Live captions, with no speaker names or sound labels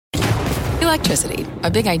Electricity,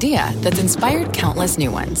 a big idea that's inspired countless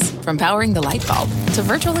new ones. From powering the light bulb to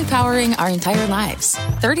virtually powering our entire lives.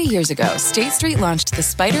 30 years ago, State Street launched the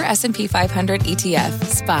Spider S&P 500 ETF,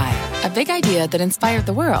 SPY. A big idea that inspired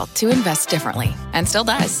the world to invest differently. And still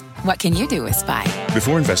does. What can you do with SPY?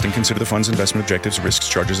 Before investing, consider the fund's investment objectives, risks,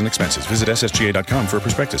 charges, and expenses. Visit ssga.com for a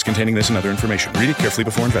prospectus containing this and other information. Read it carefully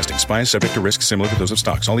before investing. SPY is subject to risks similar to those of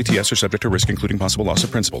stocks. All ETFs are subject to risk, including possible loss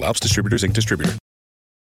of principal. Alps Distributors, Inc. Distributor.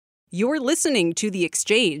 You're listening to The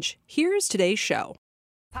Exchange. Here's today's show.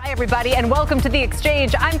 Hi, everybody, and welcome to The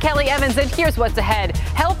Exchange. I'm Kelly Evans, and here's what's ahead.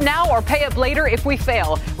 Help now or pay up later if we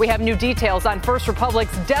fail. We have new details on First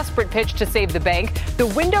Republic's desperate pitch to save the bank. The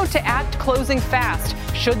window to act closing fast.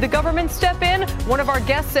 Should the government step in? One of our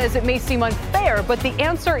guests says it may seem unfair, but the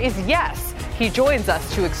answer is yes. He joins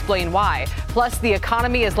us to explain why. Plus, the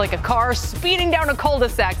economy is like a car speeding down a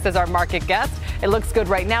cul-de-sac, says our market guest. It looks good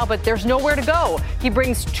right now, but there's nowhere to go. He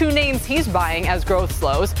brings two names he's buying as growth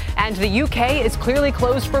slows. And the UK is clearly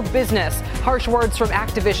closed for business. Harsh words from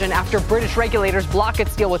Activision after British regulators block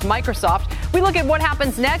its deal with Microsoft. We look at what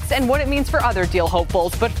happens next and what it means for other deal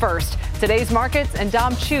hopefuls. But first, today's markets, and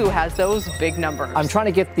Dom Chu has those big numbers. I'm trying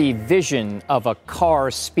to get the vision of a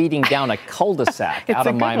car speeding down a cul-de-sac out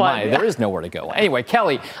of my mind. Yeah. There is nowhere to go. Anyway,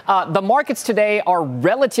 Kelly, the markets today are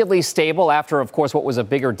relatively stable after, of course, what was a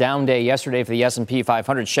bigger down day yesterday for the S&P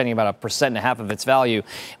 500, shedding about 1.5% of its value.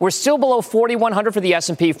 We're still below 4,100 for the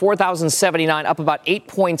S&P, 4,079, up about 8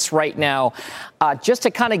 points right now. Just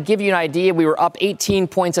to kind of give you an idea, we were up 18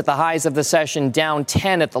 points at the highs of the session, down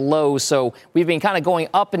 10 at the lows. So we've been kind of going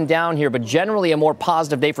up and down here, but generally a more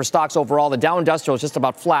positive day for stocks overall. The Dow Industrial is just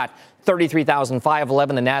about flat.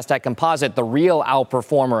 33,511, the NASDAQ Composite, the real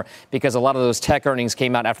outperformer, because a lot of those tech earnings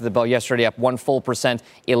came out after the bell yesterday, up 1%,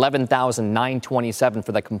 11,927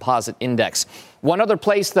 for the composite index. One other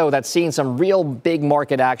place, though, that's seeing some real big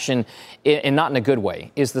market action, and not in a good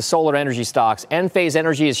way, is the solar energy stocks. Enphase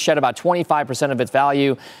Energy has shed about 25% of its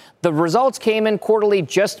value. The results came in quarterly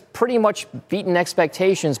just pretty much beaten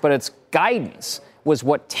expectations, but its guidance was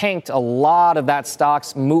what tanked a lot of that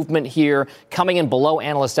stock's movement here, coming in below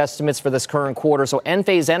analyst estimates for this current quarter. So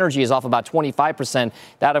Enphase Energy is off about 25%.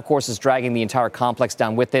 That, of course, is dragging the entire complex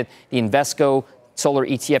down with it. The Invesco solar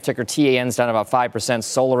ETF ticker TAN is down about 5%.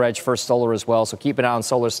 SolarEdge, First Solar as well. So keep an eye on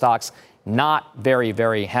solar stocks. Not very,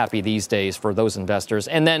 very happy these days for those investors.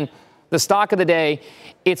 And then the stock of the day,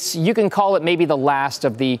 you can call it maybe the last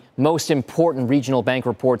of the most important regional bank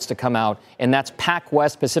reports to come out, and that's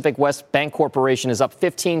PacWest, Pacific West Bank Corporation, is up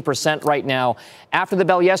 15% right now. After the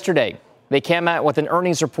bell yesterday, they came out with an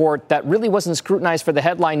earnings report that really wasn't scrutinized for the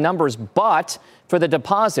headline numbers, but for the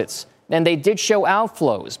deposits. And they did show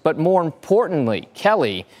outflows. But more importantly,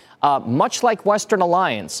 Kelly, much like Western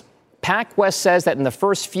Alliance, PacWest says that in the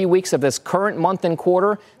first few weeks of this current month and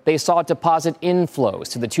quarter, they saw deposit inflows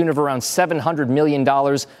to the tune of around $700 million,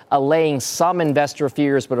 allaying some investor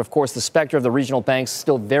fears. But, of course, the specter of the regional banks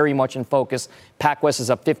still very much in focus. PacWest is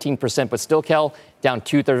up 15%, but still, Kel, down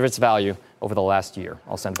two-thirds of its value over the last year.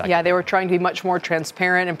 I'll send back. Yeah, they were trying to be much more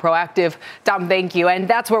transparent and proactive. Dom, thank you. And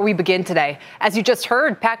that's where we begin today. As you just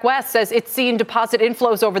heard, PacWest says it's seen deposit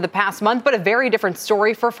inflows over the past month, but a very different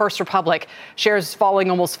story for First Republic. Shares falling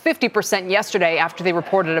almost 50% yesterday after they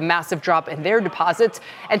reported a massive drop in their deposits.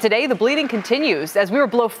 And today, the bleeding continues as we were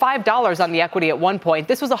below $5 on the equity at one point.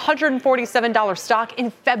 This was a $147 stock in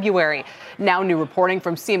February. Now, new reporting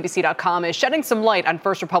from CNBC.com is shedding some light on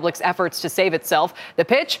First Republic's efforts to save itself. The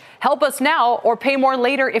pitch, help us now or pay more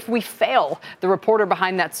later if we fail. The reporter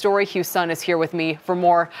behind that story, Hugh Sun, is here with me for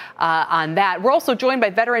more on that. We're also joined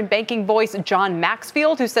by veteran banking voice John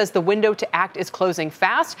Maxfield, who says the window to act is closing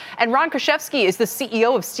fast. And Ron Kruszewski is the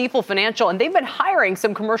CEO of Stifel Financial, and they've been hiring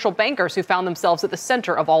some commercial bankers who found themselves at the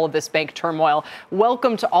center of all of this bank turmoil.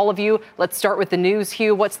 Welcome to all of you. Let's start with the news.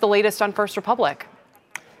 Hugh, what's the latest on First Republic?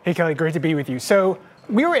 Hey, Kelly, great to be with you. So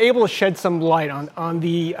we were able to shed some light on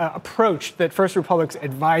the approach that First Republic's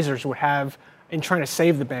advisors would have in trying to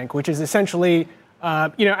save the bank, which is essentially,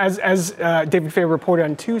 as David Faber reported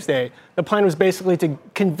on Tuesday, the plan was basically to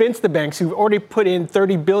convince the banks who've already put in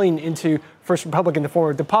 $30 billion into First Republic in the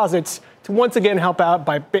form of deposits to once again help out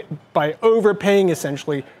by overpaying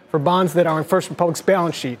essentially for bonds that are on First Republic's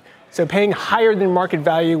balance sheet. So paying higher than market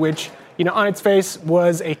value, which on its face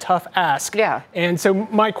was a tough ask. Yeah. And so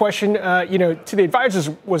my question, to the advisors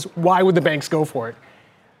was, why would the banks go for it?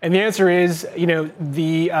 And the answer is,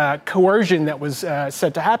 the coercion that was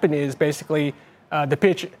set to happen is basically the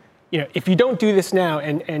pitch. If you don't do this now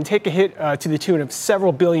and take a hit to the tune of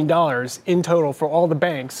several $billion in total for all the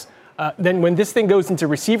banks, then when this thing goes into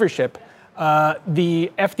receivership,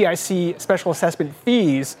 the FDIC special assessment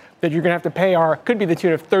fees that you're going to have to pay could be the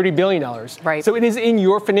tune of $30 billion. Right. So it is in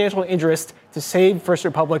your financial interest to save First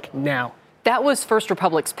Republic now. That was First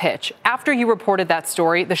Republic's pitch. After you reported that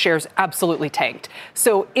story, the shares absolutely tanked.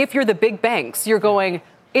 So if you're the big banks, you're going,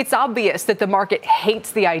 it's obvious that the market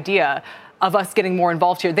hates the idea of us getting more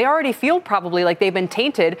involved here. They already feel probably like they've been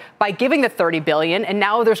tainted by giving the $30 billion, and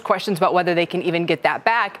now there's questions about whether they can even get that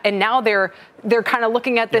back. And now they're kind of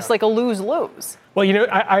looking at this like a lose-lose. Well,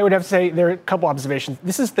 I would have to say there are a couple observations.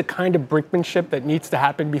 This is the kind of brinkmanship that needs to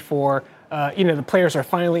happen before the players are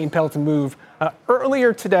finally impelled to move.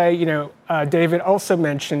 Earlier today, David also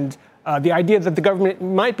mentioned the idea that the government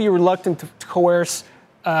might be reluctant to coerce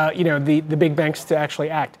the big banks to actually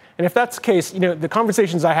act. And if that's the case, the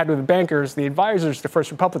conversations I had with the bankers, the advisors to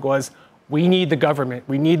First Republic was, we need the government.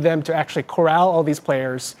 We need them to actually corral all these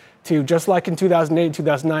players to, just like in 2008,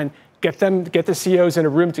 2009, get the CEOs in a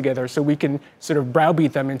room together so we can sort of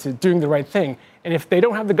browbeat them into doing the right thing. And if they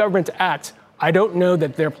don't have the government to act, I don't know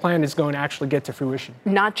that their plan is going to actually get to fruition.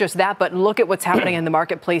 Not just that, but look at what's happening in the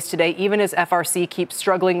marketplace today. Even as FRC keeps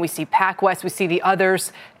struggling, we see PacWest, we see the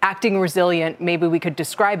others acting resilient. Maybe we could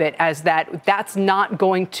describe it as that's not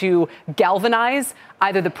going to galvanize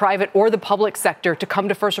either the private or the public sector to come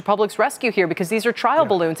to First Republic's rescue here, because these are trial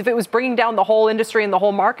balloons. If it was bringing down the whole industry and the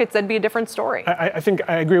whole markets, that'd be a different story. I think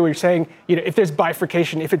I agree with what you're saying. If there's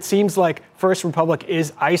bifurcation, if it seems like First Republic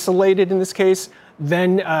is isolated in this case,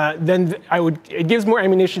 then it gives more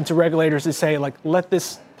ammunition to regulators to say, let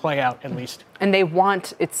this play out at least. And they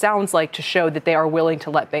want, it sounds like, to show that they are willing to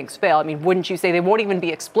let banks fail. I mean, wouldn't you say they won't even be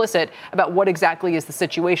explicit about what exactly is the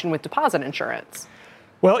situation with deposit insurance?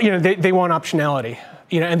 Well, they want optionality,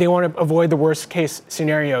 and they want to avoid the worst case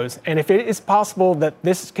scenarios. And if it is possible that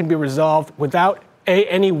this can be resolved without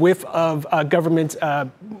any whiff of government,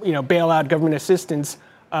 bailout, government assistance,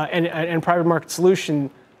 and private market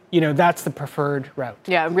solution, that's the preferred route.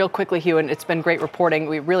 Yeah, real quickly, Hugh, and it's been great reporting.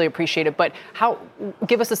 We really appreciate it. But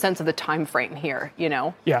give us a sense of the time frame here,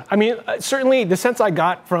 Yeah, I mean, certainly the sense I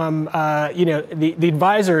got from, the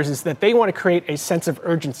advisors is that they want to create a sense of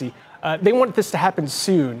urgency. They want this to happen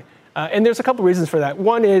soon. And there's a couple reasons for that.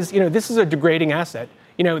 One is, this is a degrading asset.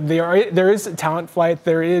 There is a talent flight.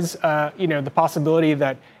 There is, the possibility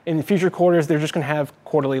that in the future quarters, they're just going to have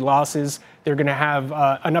quarterly losses. They're going to have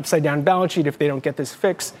an upside-down balance sheet if they don't get this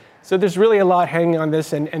fixed. So there's really a lot hanging on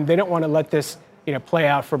this, and they don't want to let this play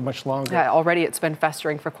out for much longer. Yeah, already it's been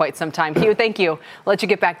festering for quite some time. Hugh, thank you. I'll let you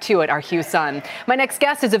get back to it, our Hugh Sun. My next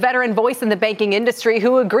guest is a veteran voice in the banking industry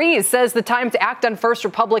who agrees, says the time to act on First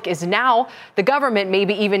Republic is now. The government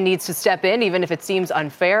maybe even needs to step in, even if it seems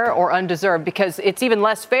unfair or undeserved, because it's even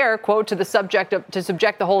less fair, quote, to subject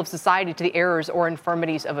the whole of society to the errors or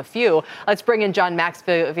infirmities of a few. Let's bring in John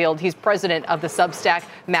Maxfield. He's president of the Substack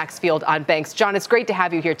Maxfield on Banks. John, it's great to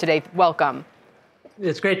have you here today. Welcome.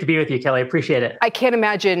 It's great to be with you, Kelly. I appreciate it. I can't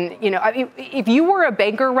imagine, if you were a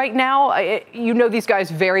banker right now, these guys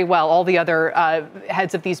very well, all the other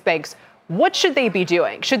heads of these banks. What should they be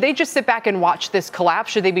doing? Should they just sit back and watch this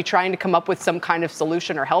collapse? Should they be trying to come up with some kind of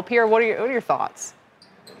solution or help here? What are your thoughts?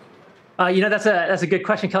 That's a good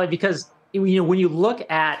question, Kelly, because when you look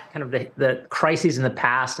at kind of the crises in the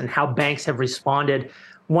past and how banks have responded,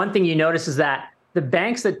 one thing you notice is that the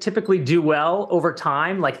banks that typically do well over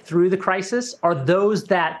time, like through the crisis, are those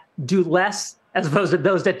that do less as opposed to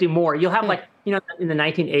those that do more. You'll have in the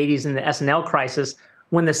 1980s in the S&L crisis,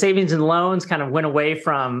 when the savings and loans kind of went away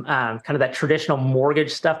from kind of that traditional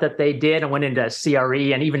mortgage stuff that they did and went into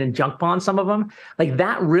CRE and even in junk bonds, some of them,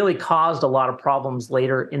 that really caused a lot of problems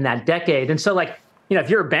later in that decade. And so if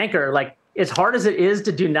you're a banker, as hard as it is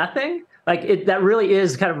to do nothing, that really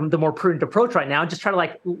is kind of the more prudent approach right now. Just try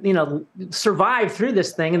to survive through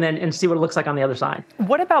this thing and see what it looks like on the other side.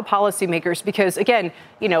 What about policymakers? Because again,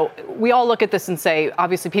 we all look at this and say,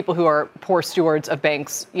 obviously people who are poor stewards of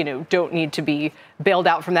banks, don't need to be bailed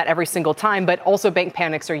out from that every single time, but also bank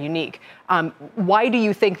panics are unique. Why do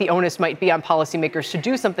you think the onus might be on policymakers to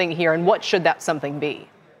do something here, and what should that something be?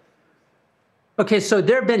 Okay, so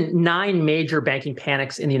there have been 9 major banking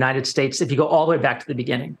panics in the United States if you go all the way back to the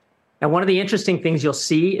beginning. And one of the interesting things you'll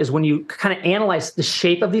see is when you kind of analyze the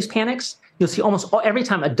shape of these panics, you'll see almost every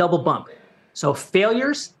time a double bump. So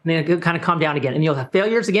failures, and then it'll kind of calm down again. And you'll have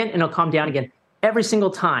failures again, and it'll calm down again every single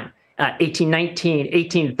time. 1819,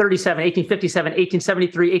 1837, 1857,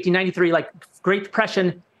 1873, 1893, Great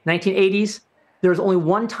Depression, 1980s. There was only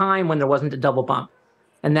one time when there wasn't a double bump,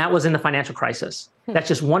 and that was in the financial crisis. That's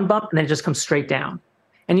just one bump, and then it just comes straight down.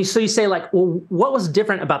 And so you say, well, what was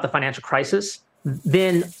different about the financial crisis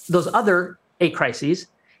than those other 8 crises?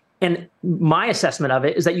 And my assessment of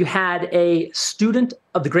it is that you had a student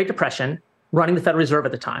of the Great Depression running the Federal Reserve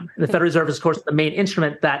at the time. And the Federal Reserve is, of course, the main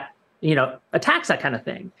instrument that, attacks that kind of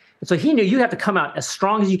thing. And so he knew you have to come out as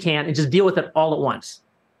strong as you can and just deal with it all at once.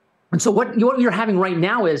 And so what you're having right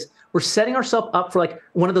now is we're setting ourselves up for like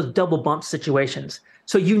one of those double bump situations.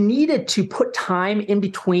 So you needed to put time in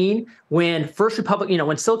between when First Republic,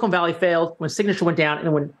 when Silicon Valley failed, when Signature went down,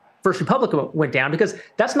 and when First Republic went down, because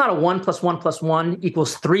that's not a 1 + 1 + 1 =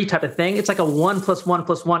 3 type of thing. It's like a 1 + 1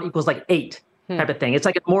 + 1 = like 8 type of thing. It's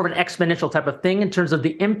like more of an exponential type of thing in terms of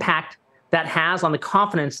the impact that has on the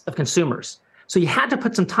confidence of consumers. So you had to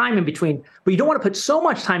put some time in between, but you don't want to put so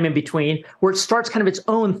much time in between where it starts kind of its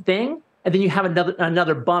own thing, and then you have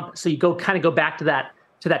another bump. So you go back to that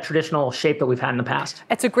traditional shape that we've had in the past.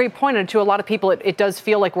 It's a great point. And to a lot of people, it does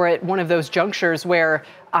feel like we're at one of those junctures where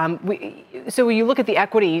so when you look at the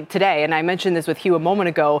equity today, and I mentioned this with Hugh a moment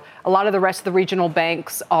ago, a lot of the rest of the regional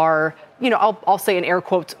banks are, I'll say in air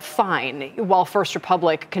quotes, fine, while First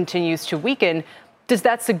Republic continues to weaken. Does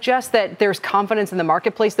that suggest that there's confidence in the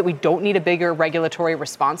marketplace that we don't need a bigger regulatory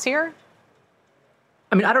response here?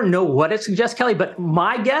 I mean, I don't know what it suggests, Kelly, but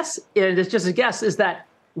my guess, and it's just a guess, is that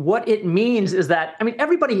what it means is that,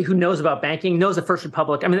 everybody who knows about banking knows that First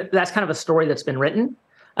Republic, that's kind of a story that's been written.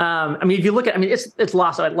 If you look at, it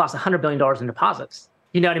lost $100 billion in deposits.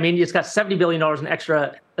 You know what I mean? It's got $70 billion in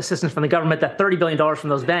extra assistance from the government, that $30 billion from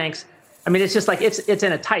those banks. It's just like, it's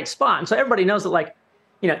in a tight spot. And so everybody knows that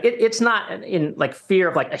it's not in like fear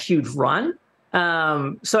of like a huge run.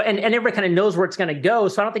 So everybody kind of knows where it's going to go.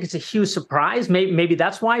 So I don't think it's a huge surprise. Maybe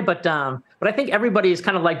that's why. But I think everybody is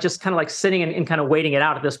kind of like sitting and kind of waiting it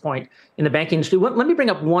out at this point in the banking industry. Let me bring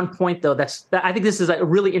up one point, though. That I think this is a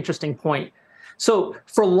really interesting point. So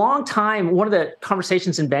for a long time, one of the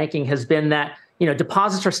conversations in banking has been that,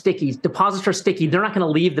 deposits are sticky. Deposits are sticky. They're not going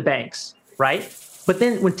to leave the banks, right? But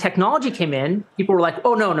then when technology came in, people were like,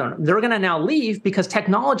 oh, no. They're going to now leave because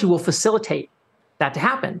technology will facilitate that to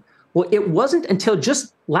happen. Well, it wasn't until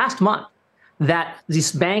just last month that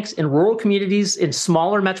these banks in rural communities, in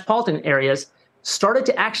smaller metropolitan areas, started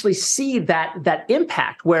to actually see that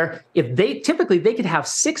impact, where if they could have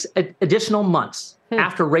 6 additional months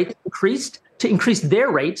after rates increased to increase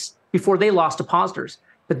their rates before they lost depositors.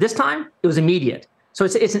 But this time it was immediate. So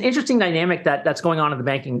it's an interesting dynamic that's going on in the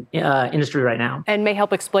banking industry right now. And may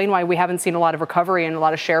help explain why we haven't seen a lot of recovery and a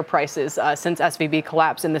lot of share prices since SVB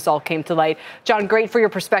collapsed and this all came to light. John, great for your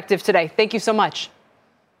perspective today. Thank you so much.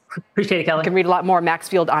 Appreciate it, Kelly. You can read a lot more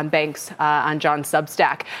Maxfield on banks on John's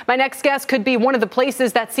Substack. My next guest could be one of the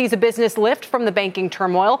places that sees a business lift from the banking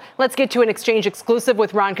turmoil. Let's get to an exchange exclusive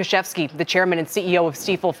with Ron Kruszewski, the chairman and CEO of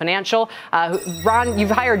Stifel Financial. Ron,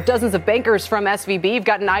 you've hired dozens of bankers from SVB. You've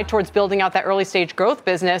got an eye towards building out that early stage growth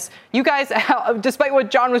business. You guys, despite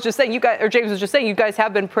what John was just saying, James was just saying, you guys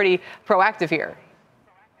have been pretty proactive here.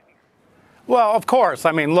 Well, of course.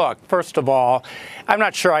 Look, first of all, I'm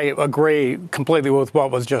not sure I agree completely with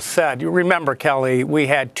what was just said. You remember, Kelly, we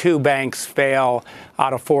had 2 banks fail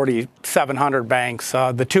out of 4,700 banks.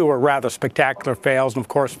 The 2 were rather spectacular fails. And, of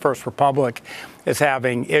course, First Republic is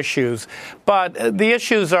having issues. But the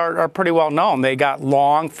issues are pretty well known. They got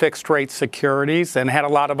long fixed rate securities and had a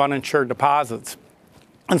lot of uninsured deposits.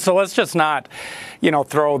 And so let's just not,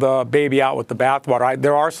 throw the baby out with the bathwater.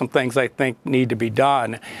 There are some things I think need to be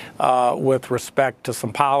done with respect to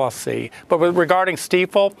some policy. But regarding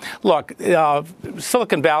Stifel, look,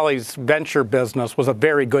 Silicon Valley's venture business was a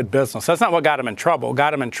very good business. That's not what got him in trouble. What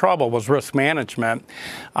got him in trouble was risk management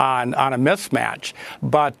on a mismatch.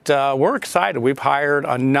 But we're excited. We've hired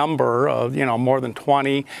a number of, more than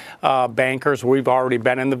 20 bankers. We've already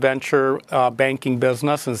been in the venture banking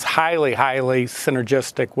business, and it's highly, highly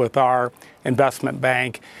synergistic with our investment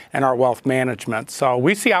bank and our wealth management. So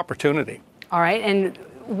we see opportunity. All right. And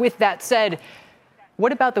with that said,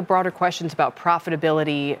 what about the broader questions about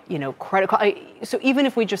profitability, credit? So even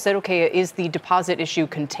if we just said, OK, is the deposit issue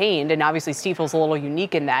contained? And obviously Stifel's a little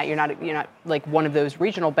unique in that you're not like one of those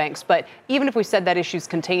regional banks. But even if we said that issue's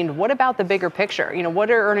contained, what about the bigger picture?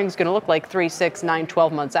 What are earnings going to look like 3, 6, 9,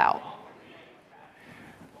 12 months out?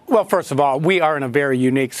 Well, first of all, we are in a very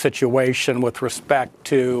unique situation with respect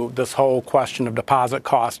to this whole question of deposit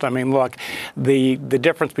cost. Look, the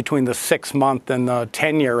difference between the 6-month and the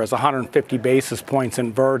 10-year is 150 basis points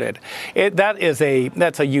inverted. That's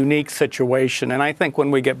a unique situation. And I think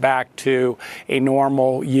when we get back to a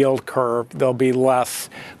normal yield curve, there'll be less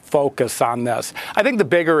focus on this. I think the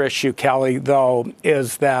bigger issue, Kelly, though,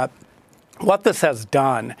 is that what this has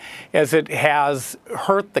done is it has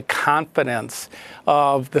hurt the confidence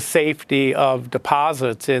of the safety of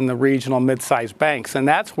deposits in the regional mid-sized banks. And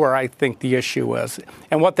that's where I think the issue is.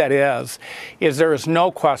 And what that is there is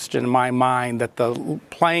no question in my mind that the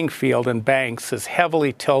playing field in banks is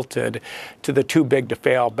heavily tilted to the too big to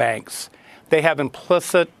fail banks. They have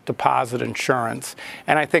implicit deposit insurance.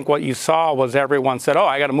 And I think what you saw was everyone said,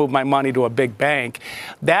 I got to move my money to a big bank.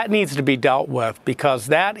 That needs to be dealt with because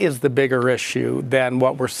that is the bigger issue than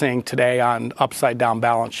what we're seeing today on upside down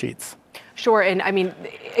balance sheets. Sure. And I mean,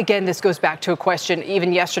 again, this goes back to a question.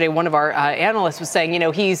 Even yesterday, one of our analysts was saying,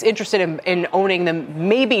 he's interested in owning the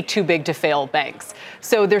maybe too big to fail banks.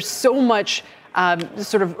 So there's so much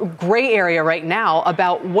sort of gray area right now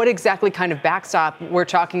about what exactly kind of backstop we're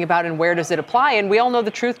talking about and where does it apply. And we all know the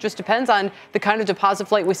truth just depends on the kind of deposit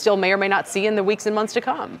flight we still may or may not see in the weeks and months to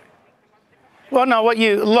come. Well, no,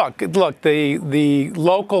 the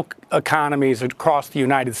local economies across the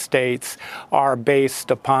United States are based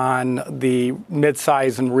upon the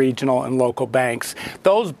mid-size and regional and local banks.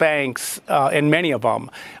 Those banks, and many of them,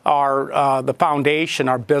 are the foundation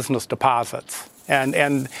are business deposits.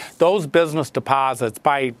 And those business deposits,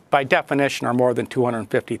 by definition, are more than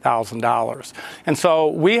 $250,000. And so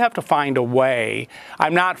we have to find a way.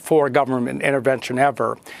 I'm not for government intervention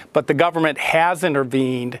ever, but the government has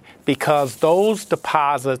intervened because those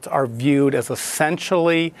deposits are viewed as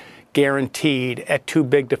essentially guaranteed at too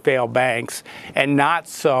big to fail banks and not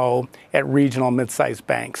so at regional mid-sized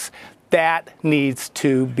banks. That needs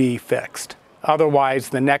to be fixed. Otherwise,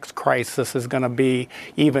 the next crisis is going to be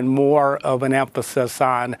even more of an emphasis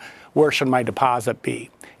on where should my deposit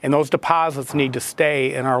be. And those deposits need to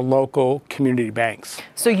stay in our local community banks.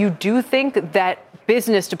 So you do think that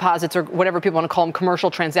business deposits, or whatever people want to call them,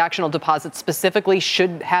 commercial transactional deposits specifically,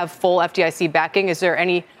 should have full FDIC backing? Is there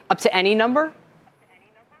up to any number?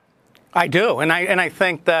 I do, and I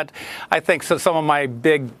think so. Some of my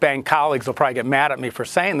big bank colleagues will probably get mad at me for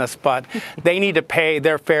saying this, but they need to pay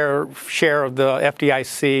their fair share of the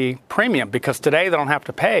FDIC premium because today they don't have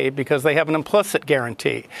to pay because they have an implicit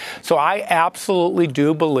guarantee. So I absolutely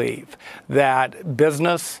do believe that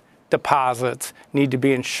business deposits need to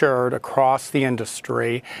be insured across the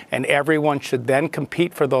industry, and everyone should then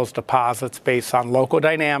compete for those deposits based on local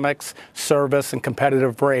dynamics, service, and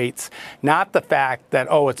competitive rates, not the fact that,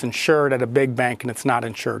 it's insured at a big bank and it's not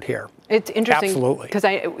insured here. It's interesting. Absolutely. Because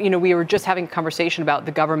we were just having a conversation about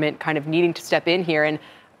the government kind of needing to step in here, and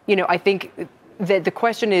I think that the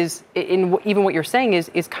question is, even what you're saying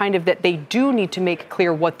is kind of that they do need to make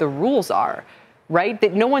clear what the rules are. Right?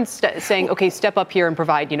 That no one's saying, okay, step up here and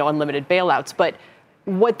provide, unlimited bailouts. But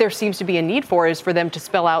what there seems to be a need for is for them to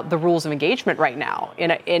spell out the rules of engagement right now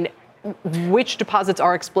in which deposits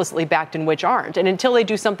are explicitly backed and which aren't. And until they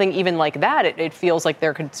do something even like that, it feels like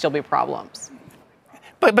there could still be problems.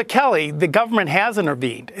 But Kelly, the government has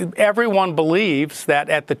intervened. Everyone believes that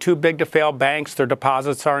at the too big to fail banks, their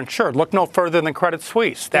deposits are insured. Look no further than Credit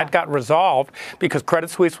Suisse. That got resolved because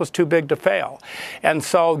Credit Suisse was too big to fail. And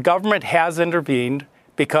so government has intervened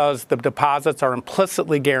because the deposits are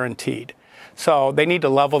implicitly guaranteed. So they need to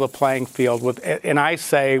level the playing field and I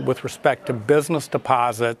say with respect to business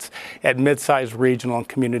deposits at mid-sized regional and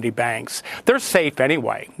community banks. They're safe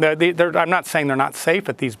anyway. I'm not saying they're not safe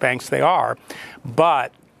at these banks. They are.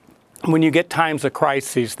 But when you get times of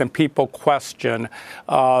crises, then people question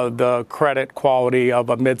the credit quality of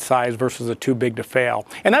a mid-size versus a too big to fail.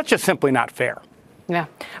 And that's just simply not fair. Yeah.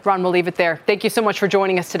 Ron, we'll leave it there. Thank you so much for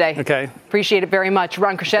joining us today. Okay. Appreciate it very much.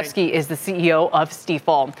 Ron Kruszewski is the CEO of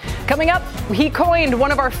Stifel. Coming up, he coined one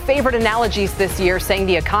of our favorite analogies this year, saying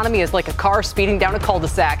the economy is like a car speeding down a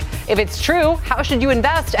cul-de-sac. If it's true, how should you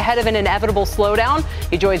invest ahead of an inevitable slowdown?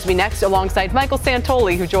 He joins me next alongside Michael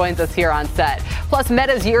Santoli, who joins us here on set. Plus,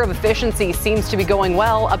 Meta's year of efficiency seems to be going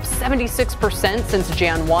well, up 76% since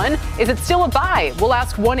Jan 1. Is it still a buy? We'll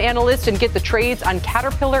ask one analyst and get the trades on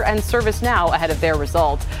Caterpillar and ServiceNow ahead of their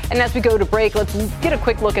results. And as we go to break, let's get a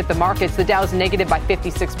quick look at the markets. The Dow's negative by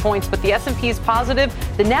 56 points, but the S&P is positive.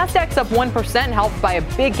 The Nasdaq's up 1%, helped by a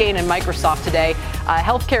big gain in Microsoft today.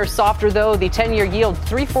 Healthcare is softer, though. The 10-year yield,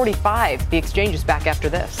 345. The exchange is back after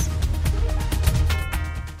this.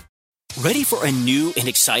 Ready for a new and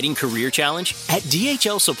exciting career challenge? At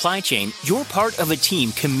DHL Supply Chain, you're part of a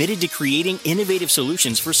team committed to creating innovative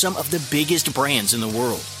solutions for some of the biggest brands in the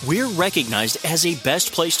world. We're recognized as a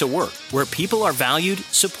best place to work, where people are valued,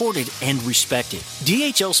 supported, and respected.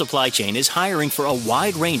 DHL Supply Chain is hiring for a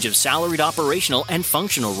wide range of salaried operational and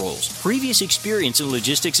functional roles. Previous experience in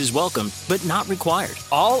logistics is welcome, but not required.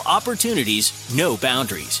 All opportunities, no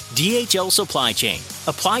boundaries. DHL Supply Chain.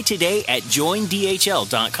 Apply today at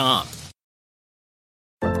joindhl.com.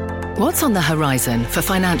 What's on the horizon for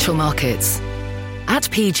financial markets? At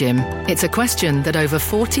PGIM, it's a question that over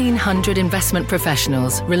 1,400 investment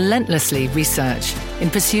professionals relentlessly research in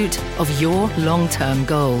pursuit of your long-term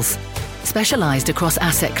goals. Specialized across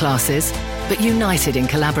asset classes, but united in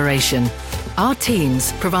collaboration, our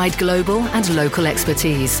teams provide global and local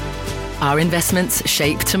expertise. Our investments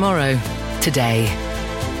shape tomorrow, today.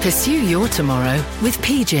 Pursue your tomorrow with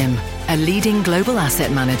PGIM, a leading global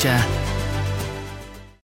asset manager.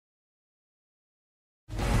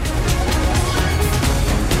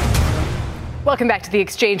 Welcome back to The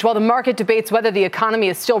Exchange. While the market debates whether the economy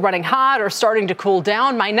is still running hot or starting to cool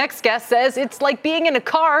down, my next guest says it's like being in a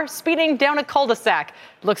car speeding down a cul-de-sac.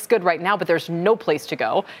 Looks good right now, but there's no place to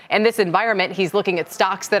go. In this environment, he's looking at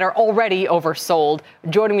stocks that are already oversold.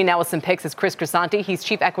 Joining me now with some picks is Chris Crisanti. He's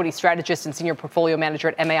Chief Equity Strategist and Senior Portfolio Manager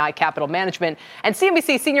at MAI Capital Management. And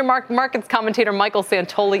CNBC Senior Markets Commentator Michael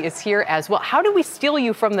Santoli is here as well. How do we steal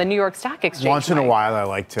you from the New York Stock Exchange, Once in Mike? a while, I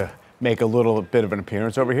like to make a little bit of an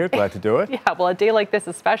appearance over here. Glad to do it. Yeah, well, a day like this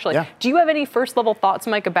especially. Yeah. Do you have any first-level thoughts,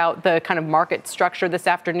 Mike, about the kind of market structure this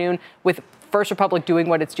afternoon with First Republic doing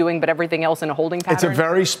what it's doing, but everything else in a holding pattern? It's a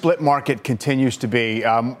very split market, continues to be.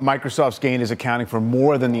 Microsoft's gain is accounting for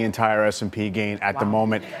more than the entire S&P gain at the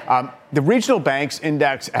moment. The regional banks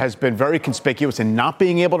index has been very conspicuous in not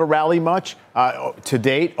being able to rally much to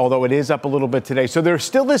date, although it is up a little bit today. So there's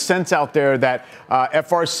still this sense out there that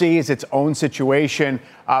FRC is its own situation,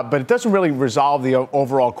 but it doesn't really resolve the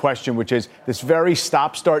overall question, which is this very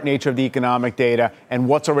stop-start nature of the economic data and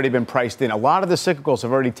what's already been priced in. A lot of the cyclicals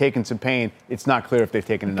have already taken some pain. It's not clear if they've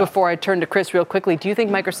taken enough. Before I turn to Chris real quickly, do you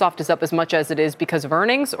think Microsoft is up as much as it is because of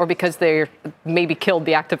earnings or because they maybe killed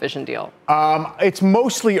the Activision deal? It's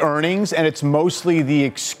mostly earnings. And it's mostly the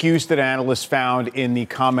excuse that analysts found in the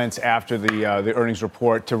comments after the earnings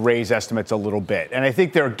report to raise estimates a little bit. And I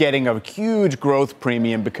think they're getting a huge growth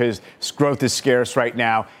premium because growth is scarce right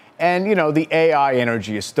now. And, you know, the AI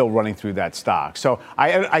energy is still running through that stock. So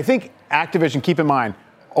I think Activision, keep in mind,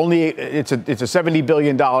 it's a $70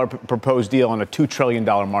 billion proposed deal on a $2 trillion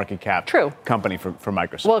market cap company for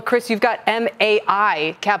Microsoft. Well, Chris, you've got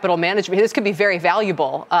MAI Capital Management. This could be very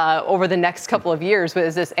valuable over the next couple of years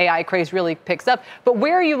as this AI craze really picks up. But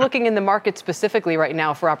where are you looking in the market specifically right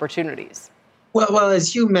now for opportunities? Well,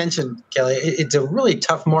 as you mentioned, Kelly, it's a really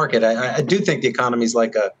tough market. I do think the economy is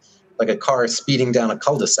like a car speeding down a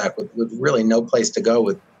cul-de-sac with really no place to go,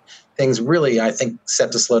 with things really, I think,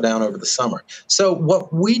 set to slow down over the summer. So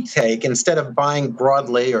what we take, instead of buying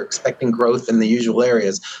broadly or expecting growth in the usual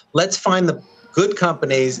areas, let's find the good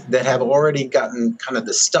companies that have already gotten kind of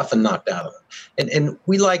the stuffing knocked out of them. And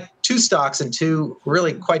we like two stocks in two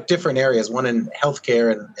really quite different areas, one in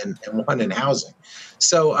healthcare and one in housing.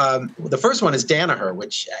 So the first one is Danaher,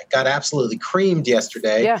 which got absolutely creamed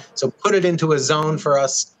yesterday. Yeah. So put it into a zone for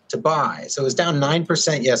us to buy. So it was down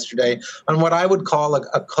 9% yesterday on what I would call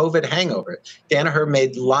a COVID hangover. Danaher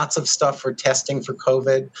made lots of stuff for testing for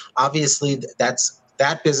COVID. Obviously,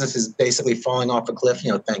 that business is basically falling off a cliff,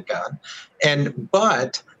 thank God.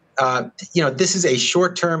 But this is a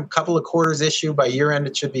short-term, couple of quarters issue. By year end,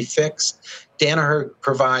 it should be fixed. Danaher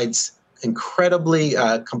provides incredibly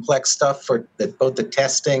complex stuff for both the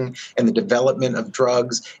testing and the development of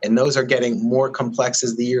drugs, and those are getting more complex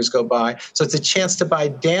as the years go by. So it's a chance to buy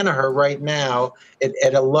Danaher right now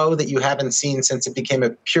at a low that you haven't seen since it became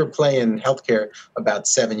a pure play in healthcare about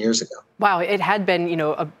 7 years ago. Wow, it had been,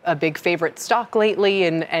 a big favorite stock lately,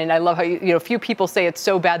 and I love how, a few people say it's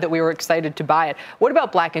so bad that we were excited to buy it. What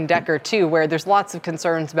about Black & Decker, too, where there's lots of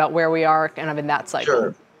concerns about where we are kind of in that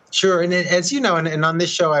cycle? Sure. And as you know, and on this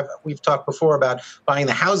show, we've talked before about buying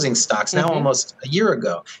the housing stocks now almost a year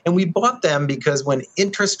ago. And we bought them because when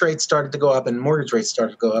interest rates started to go up and mortgage rates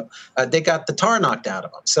started to go up, they got the tar knocked out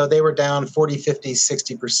of them. So they were down 40, 50,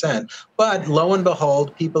 60%. But lo and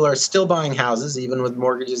behold, people are still buying houses, even with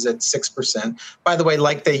mortgages at 6%. By the way,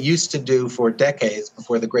 like they used to do for decades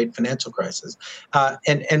before the great financial crisis.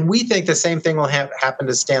 And we think the same thing will happen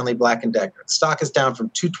to Stanley Black & Decker. The stock is down from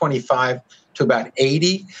 225 to about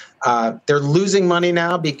 80. They're losing money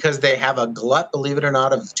now because they have a glut, believe it or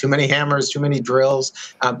not, of too many hammers, too many drills.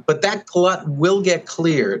 But that glut will get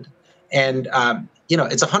cleared. And,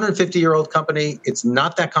 it's a 150-year-old company. It's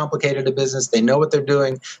not that complicated a business. They know what they're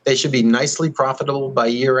doing. They should be nicely profitable by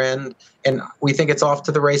year end. And we think it's off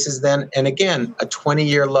to the races then. And again, a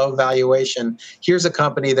 20-year low valuation. Here's a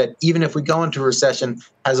company that even if we go into recession,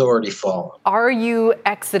 has already fallen. Are you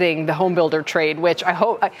exiting the home builder trade, which I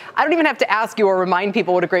hope, I don't even have to ask you or remind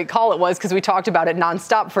people what a great call it was because we talked about it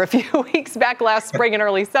nonstop for a few weeks back last spring and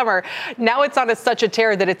early summer. Now it's on such a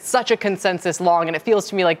tear that it's such a consensus long, and it feels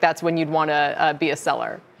to me like that's when you'd want to be a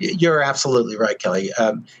seller. You're absolutely right, Kelly.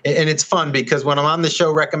 And it's fun because when I'm on the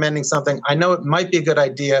show recommending something, I know it might be a good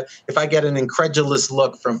idea if I get an incredulous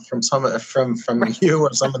look from you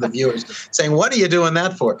or some of the viewers saying, "What are you doing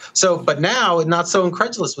that for?" So, but now not so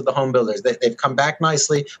incredulous with the home builders. They've come back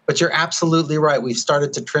nicely. But you're absolutely right. We've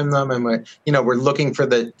started to trim them, and we're looking for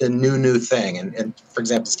the new thing. And for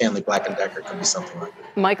example, Stanley Black & Decker could be something like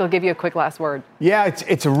that. Michael, give you a quick last word. Yeah,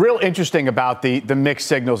 it's a real interesting about the mixed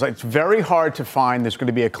signals. It's very hard to find there's going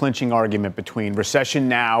to be a clinching argument between recession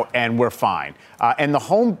now and we're fine. And the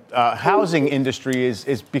home housing industry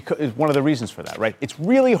is one of the reasons for that, right? It's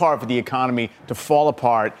really hard for the economy to fall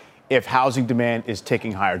apart if housing demand is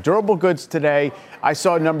ticking higher. Durable goods today, I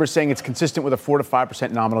saw numbers saying it's consistent with a 4 to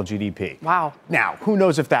 5% nominal GDP. Wow. Now, who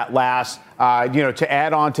knows if that lasts? To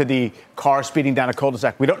add on to the car speeding down a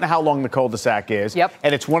cul-de-sac, we don't know how long the cul-de-sac is. Yep.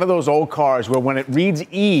 And it's one of those old cars where when it reads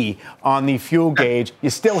E on the fuel gauge, you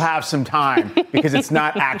still have some time because it's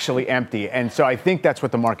not actually empty. And so I think that's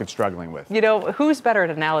what the market's struggling with. Who's better at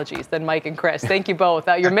analogies than Mike and Chris? Thank you both.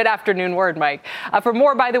 Your mid-afternoon word, Mike. For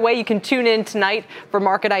more, by the way, you can tune in tonight for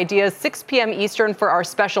Market Ideas, 6 p.m. Eastern for our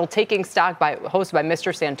special Taking Stock hosted by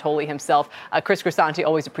Mr. Santoli himself. Chris Grisanti,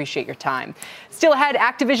 always appreciate your time. Still ahead,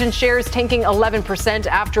 Activision shares tanking 11%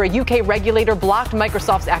 after a UK regulator blocked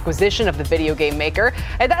Microsoft's acquisition of the video game maker.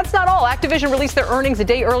 And that's not all. Activision released their earnings a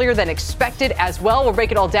day earlier than expected as well. We'll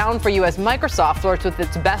break it all down for you as Microsoft flirts with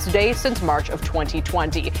its best day since March of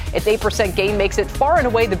 2020. Its 8% gain makes it far and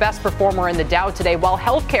away the best performer in the Dow today, while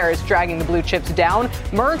healthcare is dragging the blue chips down.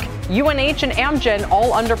 Merck, UNH, and Amgen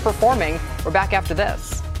all underperforming. We're back after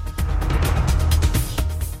this.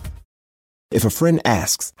 If a friend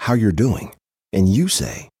asks how you're doing, and you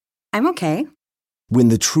say, I'm okay. When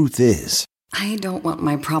the truth is, I don't want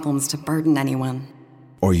my problems to burden anyone.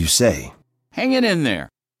 Or you say, hang it in there.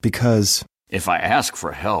 Because if I ask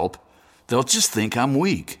for help, they'll just think I'm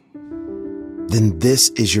weak. Then this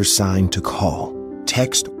is your sign to call,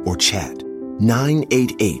 text, or chat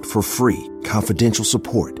 988 for free, confidential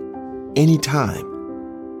support.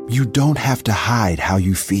 Anytime. You don't have to hide how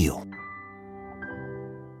you feel.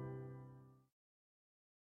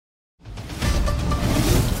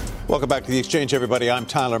 Welcome back to The Exchange, everybody. I'm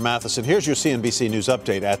Tyler Mathisen. Here's your CNBC News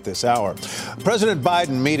update at this hour. President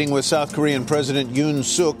Biden meeting with South Korean President Yoon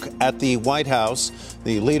Suk at the White House.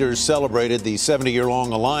 The leaders celebrated the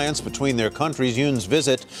 70-year-long alliance between their countries. Yoon's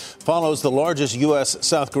visit follows the largest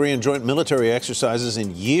U.S.-South Korean joint military exercises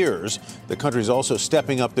in years. The country's also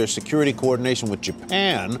stepping up their security coordination with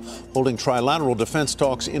Japan, holding trilateral defense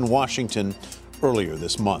talks in Washington earlier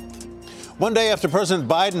this month. One day after President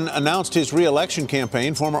Biden announced his re-election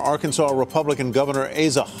campaign, former Arkansas Republican Governor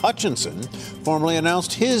Asa Hutchinson formally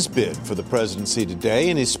announced his bid for the presidency today.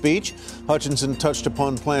 In his speech, Hutchinson touched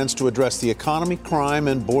upon plans to address the economy, crime,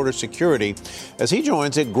 and border security as he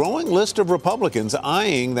joins a growing list of Republicans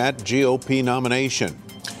eyeing that GOP nomination.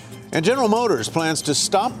 And General Motors plans to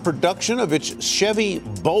stop production of its Chevy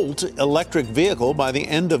Bolt electric vehicle by the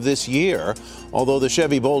end of this year. Although the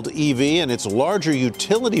Chevy Bolt EV and its larger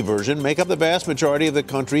utility version make up the vast majority of the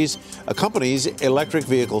company's electric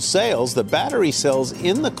vehicle sales, the battery cells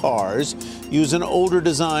in the cars use an older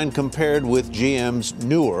design compared with GM's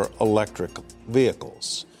newer electric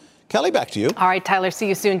vehicles. Kelly, back to you. All right, Tyler, see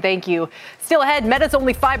you soon. Thank you. Still ahead, Meta's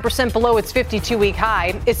only 5% below its 52-week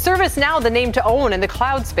high. Is ServiceNow the name to own in the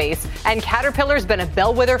cloud space? And Caterpillar's been a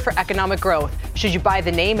bellwether for economic growth. Should you buy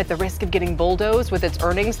the name at the risk of getting bulldozed with its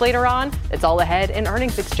earnings later on? It's all ahead in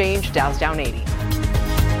Earnings Exchange. Dow's down 80.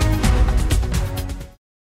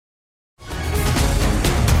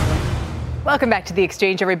 Welcome back to The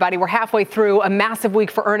Exchange, everybody. We're halfway through a massive week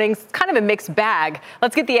for earnings, kind of a mixed bag.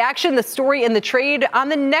 Let's get the action, the story, and the trade on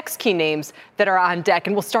the next key names that are on deck.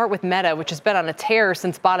 And we'll start with Meta, which has been on a tear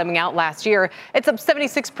since bottoming out last year. It's up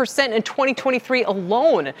 76% in 2023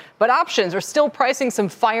 alone. But options are still pricing some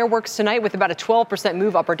fireworks tonight with about a 12%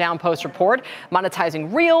 move up or down post-report.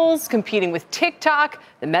 Monetizing Reels, competing with TikTok,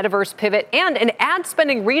 the metaverse pivot, and an ad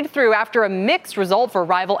spending read-through after a mixed result for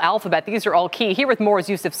rival Alphabet. These are all key. Here with more is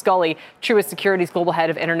Yusuf Scully, Truist Securities Global Head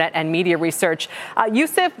of Internet and Media Research.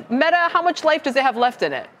 Yusuf, Meta, how much life does it have left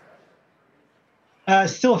in it?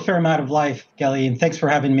 Still a fair amount of life, Kelly, and thanks for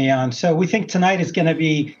having me on. So we think tonight is going to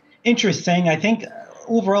be interesting. I think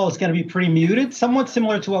overall it's going to be pretty muted, somewhat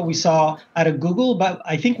similar to what we saw out of Google. But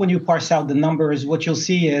I think when you parse out the numbers, what you'll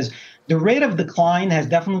see is the rate of decline has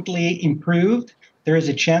definitely improved. There is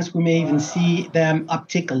a chance we may even see them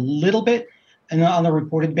uptick a little bit on a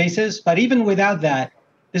reported basis. But even without that,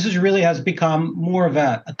 this really has become more of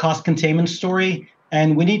a cost containment story.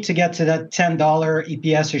 And we need to get to that $10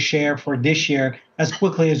 EPS a share for this year as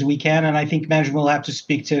quickly as we can. And I think management will have to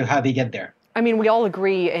speak to how they get there. I mean, we all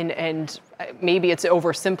agree, and maybe it's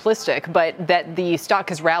oversimplistic, but that the stock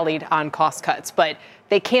has rallied on cost cuts, but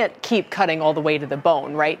they can't keep cutting all the way to the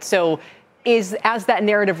bone, right? So as that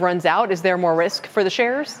narrative runs out, is there more risk for the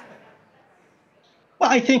shares? Well,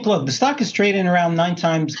 I think, look, the stock is trading around 9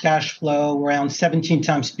 times cash flow, around 17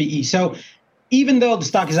 times PE. So even though the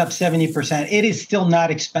stock is up 70%, it is still not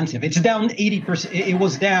expensive. It's down 80%. It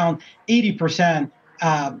was down 80%,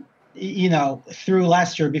 through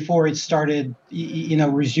last year before it started,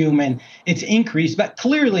 resuming its increase. But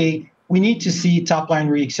clearly, we need to see top line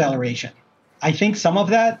reacceleration. I think some of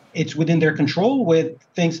that, it's within their control with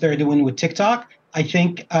things they're doing with TikTok. I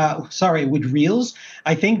think, with Reels.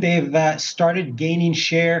 I think they've started gaining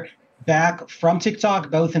share back from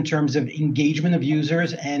TikTok, both in terms of engagement of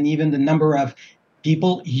users and even the number of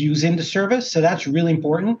people using the service. So that's really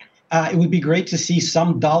important. It would be great to see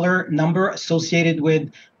some dollar number associated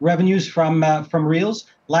with revenues from Reels.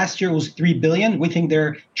 Last year was $3 billion. We think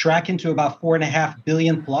they're tracking to about $4.5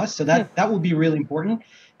 billion plus. So that would be really important.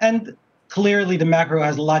 And clearly, the macro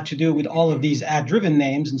has a lot to do with all of these ad-driven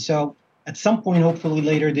names. And so at some point, hopefully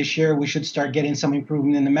later this year, we should start getting some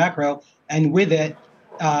improvement in the macro. And with it,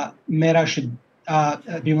 Meta should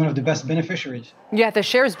be one of the best beneficiaries. Yeah, the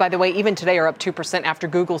shares, by the way, even today are up 2% after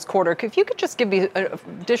Google's quarter. If you could just give me an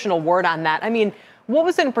additional word on that. I mean, what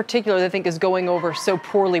was it in particular that I think is going over so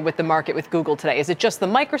poorly with the market with Google today? Is it just the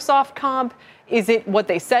Microsoft comp? Is it what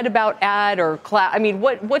they said about ad or cloud? I mean,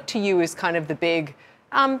 what to you is kind of the big,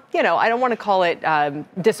 I don't want to call it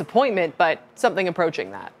disappointment, but something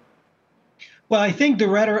approaching that? Well, I think the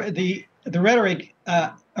rhetoric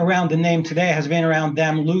around the name today has been around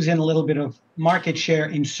them losing a little bit of market share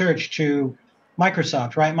in search to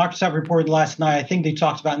Microsoft, right? Microsoft reported last night, I think they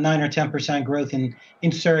talked about 9 or 10% growth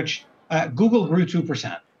in search. Google grew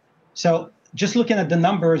 2%. So just looking at the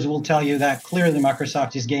numbers will tell you that clearly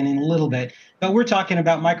Microsoft is gaining a little bit. But we're talking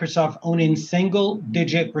about Microsoft owning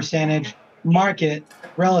single-digit percentage market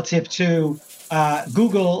relative to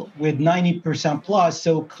Google with 90% plus.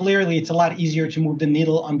 So clearly it's a lot easier to move the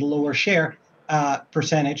needle on the lower share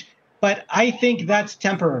percentage. But I think that's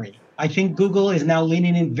temporary. I think Google is now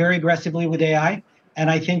leaning in very aggressively with AI. And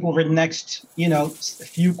I think over the next,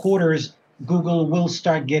 few quarters, Google will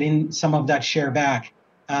start getting some of that share back.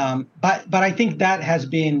 But I think that has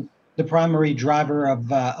been the primary driver of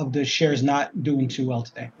the shares not doing too well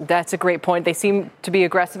today. That's a great point. They seem to be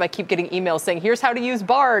aggressive. I keep getting emails saying, here's how to use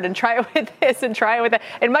Bard and try it with this and try it with that.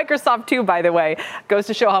 And Microsoft, too, by the way, goes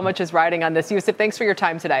to show how much is riding on this. Yusuf, thanks for your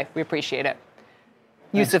time today. We appreciate it.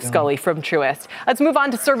 Yusuf Scully from Truist. Let's move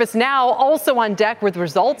on to ServiceNow, also on deck with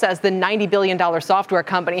results as the $90 billion software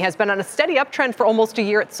company has been on a steady uptrend for almost a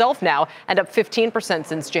year itself now and up 15%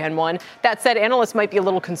 since Jan 1. That said, analysts might be a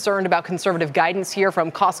little concerned about conservative guidance here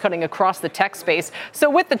from cost cutting across the tech space. So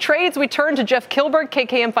with the trades, we turn to Jeff Kilberg,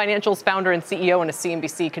 KKM Financial's founder and CEO and a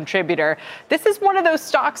CNBC contributor. This is one of those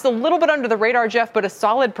stocks a little bit under the radar, Jeff, but a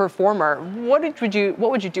solid performer. What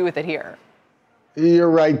would you do with it here? You're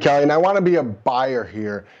right, Kelly, and I want to be a buyer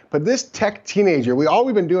here. But this tech teenager, all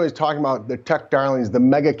we've been doing is talking about the tech darlings, the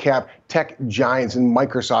mega cap tech giants in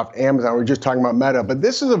Microsoft, Amazon. We're just talking about Meta. But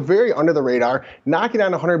this is a very under the radar, knocking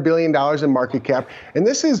on $100 billion in market cap. And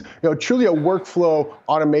this is truly a workflow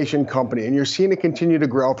automation company. And you're seeing it continue to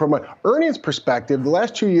grow. From an earnings perspective, the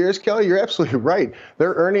last 2 years, Kelly, you're absolutely right.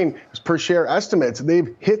 Their earnings per share estimates,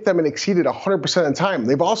 they've hit them and exceeded 100% of the time.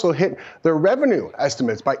 They've also hit their revenue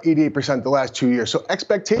estimates by 88% the last 2 years. So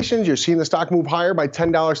expectations, you're seeing the stock move higher by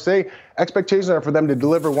 $10 today. Expectations are for them to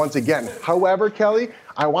deliver once again. However, Kelly,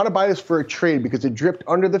 I want to buy this for a trade because it dripped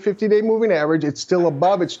under the 50-day moving average. It's still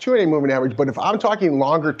above its 2-day moving average. But if I'm talking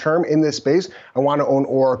longer term in this space, I want to own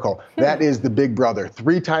Oracle. That is the big brother.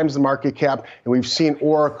 3 times the market cap. And we've seen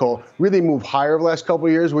Oracle really move higher over the last couple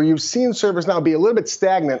of years, where you've seen ServiceNow be a little bit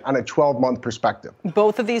stagnant on a 12-month perspective.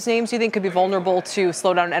 Both of these names, you think, could be vulnerable to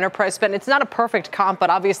slowdown enterprise spend? It's not a perfect comp, but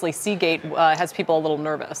obviously Seagate has people a little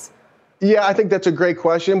nervous. Yeah, I think that's a great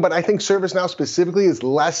question, but I think ServiceNow specifically is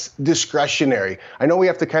less discretionary. I know we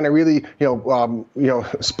have to kind of really,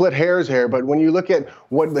 split hairs here, but when you look at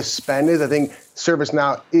what the spend is, I think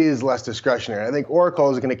ServiceNow is less discretionary. I think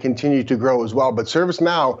Oracle is going to continue to grow as well, but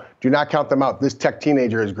ServiceNow, do not count them out. This tech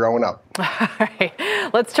teenager is growing up. All right,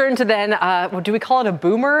 let's turn to then, do we call it a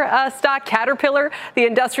boomer stock? Caterpillar, the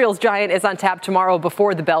industrials giant, is on tap tomorrow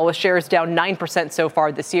before the bell with shares down 9% so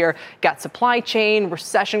far this year. Got supply chain,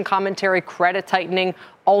 recession commentary, credit tightening,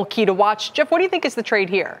 all key to watch. Jeff, what do you think is the trade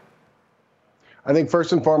here? I think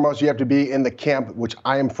first and foremost, you have to be in the camp, which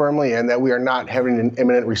I am firmly in, that we are not having an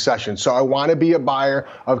imminent recession. So I want to be a buyer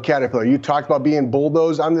of Caterpillar. You talked about being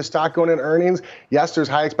bulldozed on this stock going in earnings. Yes, there's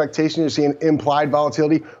high expectation. You're seeing implied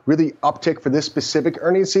volatility really uptick for this specific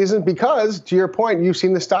earnings season because, to your point, you've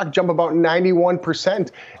seen the stock jump about 91%.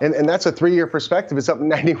 And that's a 3-year perspective. It's up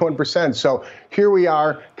 91%. So here we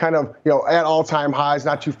are kind of, at all-time highs,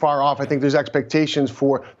 not too far off. I think there's expectations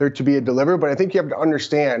for there to be a delivery, but I think you have to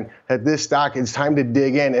understand that this stock is time to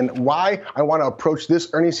dig in. And why I want to approach this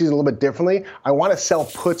earnings season a little bit differently, I want to sell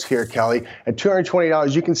puts here, Kelly. At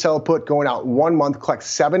 $220, you can sell a put going out 1 month, collect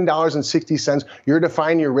 $7.60. You're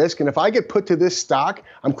defining your risk. And if I get put to this stock,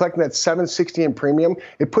 I'm collecting that $7.60 in premium.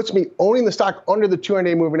 It puts me owning the stock under the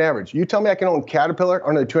 200-day moving average. You tell me I can own Caterpillar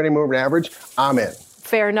under the 200-day moving average, I'm in.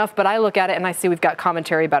 Fair enough, but I look at it and I see we've got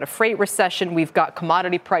commentary about a freight recession. We've got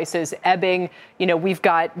commodity prices ebbing. We've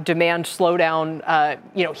got demand slowdown,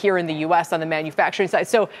 here in the U.S. on the manufacturing side.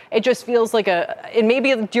 So it just feels like and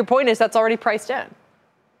maybe to your point is that's already priced in.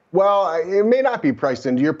 Well, it may not be priced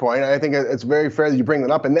in, to your point. I think it's very fair that you bring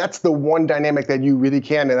that up. And that's the one dynamic that you really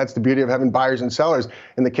can. And that's the beauty of having buyers and sellers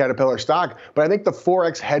in the Caterpillar stock. But I think the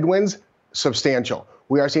Forex headwinds, substantial.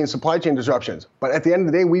 We are seeing supply chain disruptions. But at the end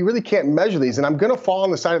of the day, we really can't measure these. And I'm going to fall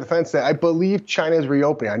on the side of the fence that I believe China is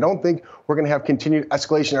reopening. I don't think we're going to have continued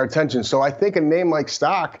escalation in our tensions. So I think a name like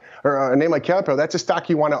a name like Caterpillar, that's a stock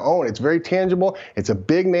you want to own. It's very tangible. It's a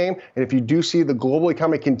big name. And if you do see the global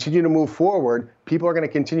economy continue to move forward, people are going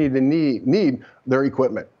to continue to need their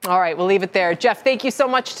equipment. All right, we'll leave it there. Jeff, thank you so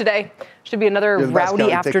much today. Should be another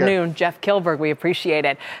rowdy afternoon. Jeff Kilberg, we appreciate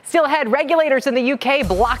it. Still ahead, regulators in the UK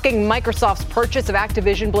blocking Microsoft's purchase of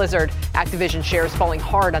Activision Blizzard. Activision shares falling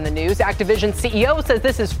hard on the news. Activision CEO says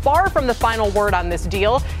this is far from the final word on this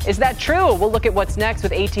deal. Is that true? We'll look at what's next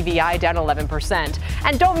with ATVI down 11%.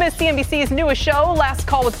 And don't miss CNBC's newest show, Last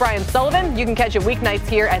Call with Brian Sullivan. You can catch it weeknights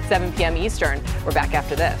here at 7 p.m. Eastern. We're back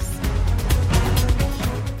after this.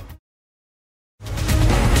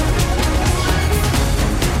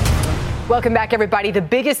 Welcome back, everybody. The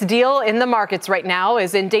biggest deal in the markets right now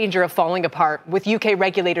is in danger of falling apart, with UK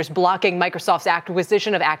regulators blocking Microsoft's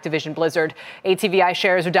acquisition of Activision Blizzard. ATVI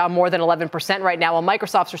shares are down more than 11% right now, while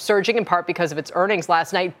Microsoft's are surging in part because of its earnings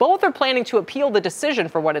last night. Both are planning to appeal the decision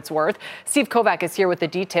for what it's worth. Steve Kovac is here with the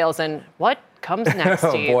details, and what comes next,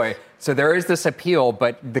 Steve? Oh, boy. So there is this appeal,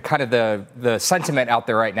 but the sentiment out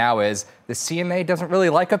there right now is the CMA doesn't really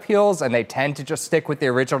like appeals, and they tend to just stick with the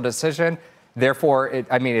original decision. Therefore,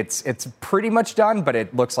 it's pretty much done, but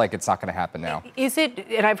it looks like it's not going to happen now. Is it?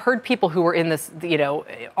 And I've heard people who were in this,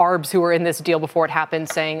 ARBs who were in this deal before it happened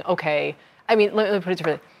saying, okay, let me put it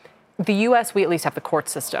differently. The U.S., we at least have the court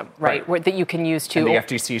system, right? That you can use to. And the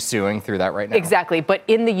FTC is suing through that right now. Exactly. But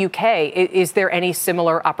in the U.K., is there any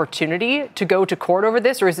similar opportunity to go to court over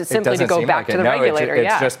this, or is it simply to go back to the regulator?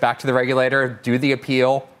 It's just back to the regulator, do the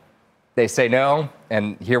appeal. They say no,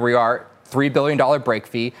 and here we are. $3 billion break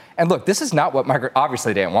fee. And look, this is not what Microsoft,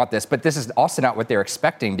 obviously they didn't want this, but this is also not what they're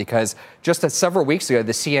expecting, because just several weeks ago,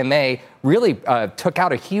 the CMA really took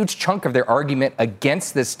out a huge chunk of their argument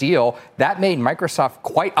against this deal. That made Microsoft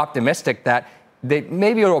quite optimistic that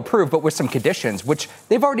maybe it'll approve, but with some conditions, which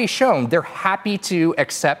they've already shown they're happy to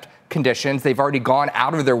accept conditions. They've already gone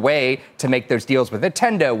out of their way to make those deals with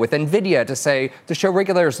Nintendo, with Nvidia, to show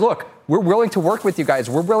regulators, look, we're willing to work with you guys.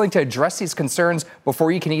 We're willing to address these concerns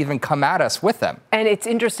before you can even come at us with them. And it's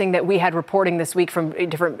interesting that we had reporting this week from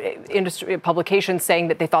different industry publications saying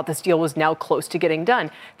that they thought this deal was now close to getting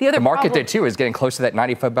done. The market did too, is getting close to that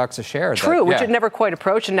 $95 a share. True, which it never quite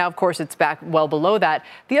approached, and now of course it's back well below that.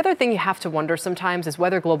 The other thing you have to wonder sometimes is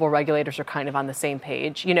whether global regulators are kind of on the same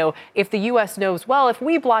page. If the U.S. knows, well, if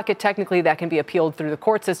we block it, technically that can be appealed through the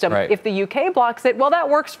court system. Right. If the UK blocks it, well, that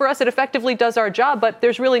works for us. It effectively does our job, but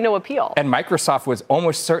there's really no appeal. And Microsoft was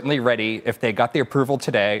almost certainly ready, if they got the approval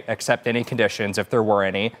today, accept any conditions, if there were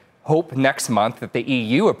any, hope next month that the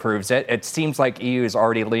EU approves it. It seems like EU is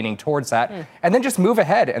already leaning towards that. And then just move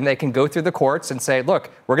ahead, and they can go through the courts and say, look,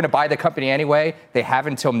 we're going to buy the company anyway. They have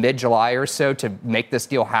until mid-July or so to make this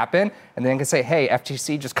deal happen. And then they can say, hey,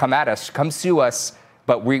 FTC, just come at us, come sue us.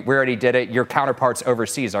 But we already did it. Your counterparts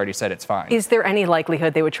overseas already said it's fine. Is there any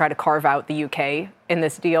likelihood they would try to carve out the UK in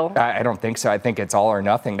this deal? I don't think so. I think it's all or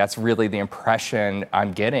nothing. That's really the impression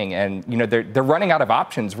I'm getting. And, they're running out of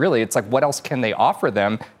options, really. It's like, what else can they offer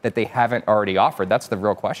them that they haven't already offered? That's the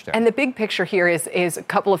real question. And the big picture here is a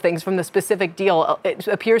couple of things from the specific deal. It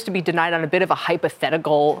appears to be denied on a bit of a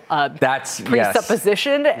hypothetical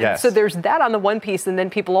presupposition. Yes. So there's that on the one piece. And then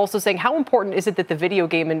people also saying, how important is it that the video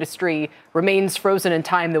game industry remains frozen in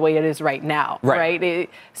time the way it is right now? Right?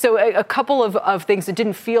 So a couple of things that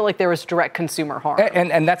didn't feel like there was direct consumer harm.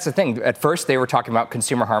 And that's the thing. At first, they were talking about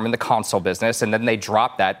consumer harm in the console business, and then they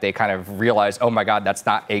dropped that. They kind of realized, oh my God, that's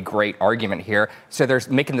not a great argument here. So they're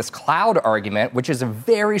making this cloud argument, which is a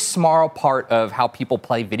very small part of how people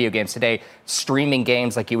play video games today, streaming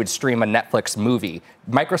games like you would stream a Netflix movie.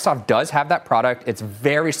 Microsoft does have that product. It's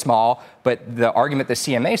very small, but the argument the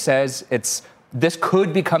CMA says this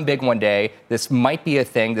could become big one day. This might be a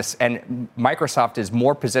thing. And Microsoft is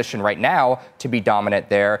more positioned right now to be dominant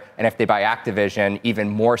there. And if they buy Activision, even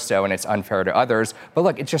more so, and it's unfair to others. But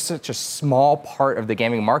look, it's just such a small part of the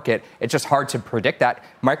gaming market. It's just hard to predict that.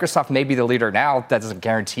 Microsoft may be the leader now. That doesn't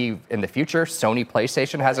guarantee in the future. Sony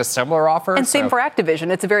PlayStation has a similar offer. And same for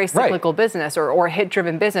Activision. It's a very cyclical business or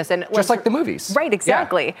hit-driven business. And just like the movies. Right,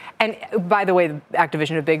 exactly. Yeah. And by the way,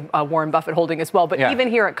 Activision, a big Warren Buffett holding as well. But even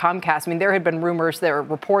here at Comcast, I mean, there had been rumors, there were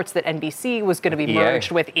reports that NBC was going to be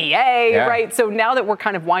merged with EA, right? So now that we're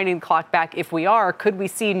kind of winding the clock back, if we are, could we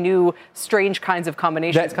see new strange kinds of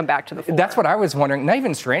combinations come back to the fore? That's what I was wondering. Not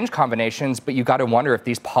even strange combinations, but you got to wonder if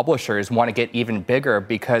these publishers want to get even bigger,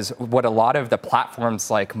 because what a lot of the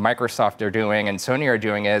platforms like Microsoft are doing and Sony are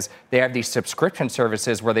doing is they have these subscription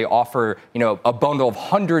services where they offer, a bundle of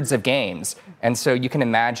hundreds of games. And so you can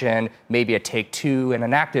imagine maybe a Take-Two and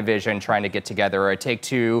an Activision trying to get together, or a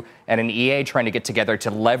Take-Two and an EA trying to get together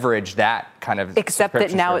to leverage that kind of Except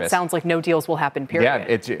that now service. It sounds like no deals will happen,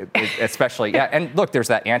 period. Yeah, especially, And look, there's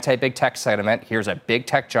that anti-big tech sentiment. Here's a big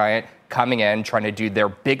tech giant coming in, trying to do their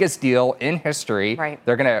biggest deal in history. Right.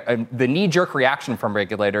 They're going to, the knee-jerk reaction from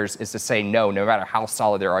regulators is to say no matter how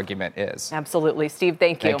solid their argument is. Absolutely. Steve,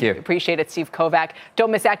 thank you. Thank you. Appreciate it, Steve Kovac.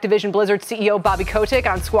 Don't miss Activision Blizzard CEO Bobby Kotick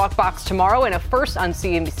on Squawk Box tomorrow in a first on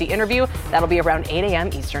CNBC interview. That'll be around 8 a.m.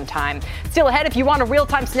 Eastern time. Still ahead, if you want a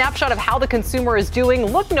real-time snapshot of how the consumer is doing,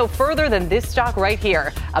 look no further than this stock right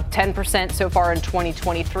here, up 10% so far in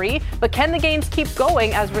 2023. But can the gains keep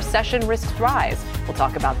going as recession risks rise? We'll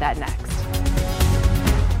talk about that next.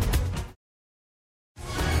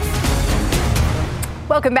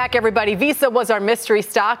 Welcome back, everybody. Visa was our mystery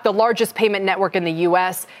stock, the largest payment network in the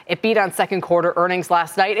U.S. It beat on second quarter earnings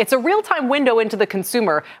last night. It's a real-time window into the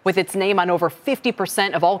consumer with its name on over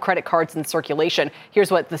 50% of all credit cards in circulation.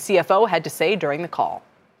 Here's what the CFO had to say during the call.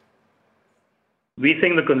 We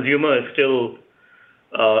think the consumer is still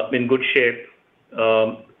in good shape.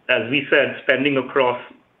 As we said, spending across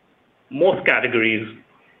most categories,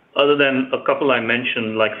 other than a couple I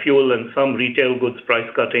mentioned, like fuel and some retail goods price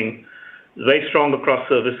cutting, very strong across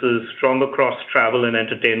services, strong across travel and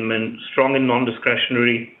entertainment, strong in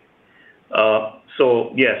non-discretionary.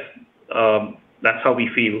 So, yes, that's how we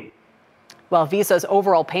feel. Well, Visa's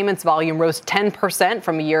overall payments volume rose 10%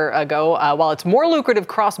 from a year ago, while its more lucrative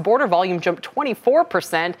cross-border volume jumped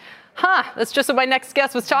 24%. That's just what my next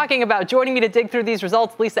guest was talking about. Joining me to dig through these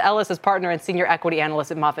results, Lisa Ellis is partner and senior equity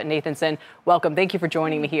analyst at MoffettNathanson. Welcome. Thank you for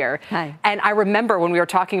joining me here. Hi. And I remember when we were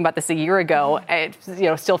talking about this a year ago, it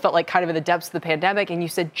still felt like kind of in the depths of the pandemic. And you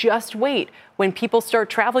said, just wait. When people start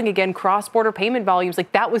traveling again, cross-border payment volumes,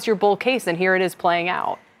 like that was your bull case. And here it is playing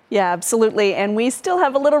out. Yeah, absolutely. And we still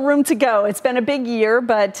have a little room to go. It's been a big year,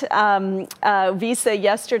 but Visa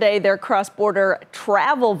yesterday, their cross-border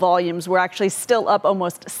travel volumes were actually still up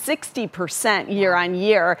almost 60% year on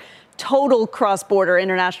year. Total cross-border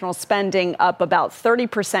international spending up about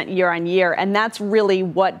 30% year on year. And that's really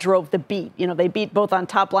what drove the beat. They beat both on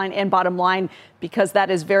top line and bottom line because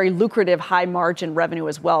that is very lucrative, high margin revenue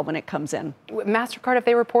as well when it comes in. MasterCard, have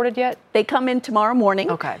they reported yet? They come in tomorrow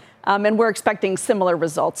morning. Okay. And we're expecting similar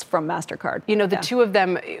results from MasterCard. The two of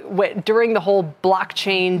them, during the whole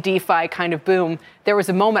blockchain DeFi kind of boom, there was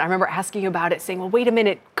a moment I remember asking you about it, saying, well, wait a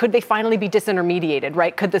minute, could they finally be disintermediated,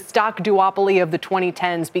 right? Could the stock duopoly of the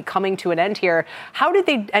 2010s be coming to an end here? How did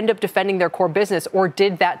they end up defending their core business, or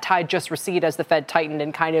did that tide just recede as the Fed tightened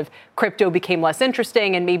and kind of crypto became less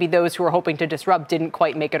interesting and maybe those who were hoping to disrupt didn't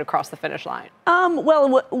quite make it across the finish line?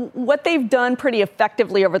 Well, what they've done pretty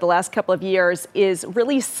effectively over the last couple of years is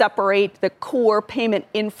really separate the core payment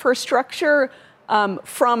infrastructure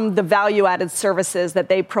from the value-added services that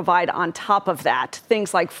they provide on top of that.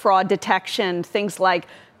 Things like fraud detection, things like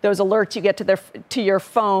those alerts you get to your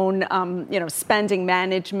phone, spending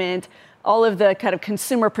management, all of the kind of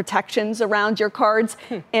consumer protections around your cards.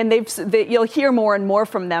 And you'll hear more and more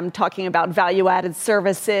from them talking about value-added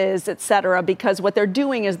services, et cetera, because what they're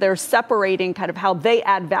doing is they're separating kind of how they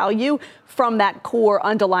add value from that core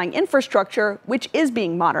underlying infrastructure, which is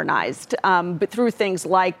being modernized, but through things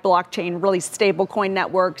like blockchain, really stable coin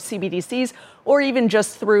networks, CBDCs, or even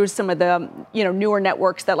just through some of the newer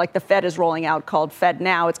networks that like the Fed is rolling out called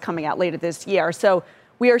FedNow. It's coming out later this year. So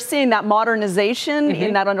we are seeing that modernization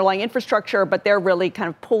in that underlying infrastructure, but they're really kind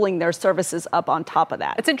of pulling their services up on top of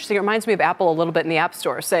that. It's interesting. It reminds me of Apple a little bit in the App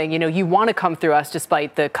Store, saying, you want to come through us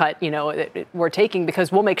despite the cut, we're taking,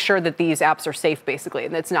 because we'll make sure that these apps are safe, basically,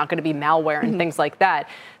 and it's not going to be malware and things like that.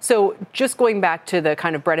 So just going back to the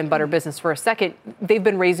kind of bread and butter business for a second, they've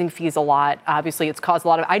been raising fees a lot. Obviously, it's caused a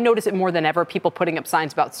lot of, I notice it more than ever, people putting up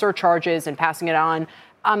signs about surcharges and passing it on.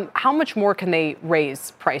 How much more can they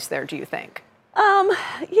raise price there, do you think?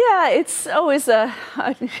 Yeah, it's always a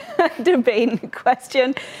debating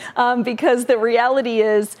question because the reality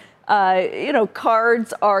is,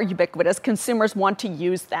 cards are ubiquitous. Consumers want to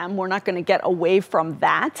use them. We're not going to get away from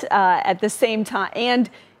that at the same time. And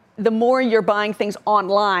the more you're buying things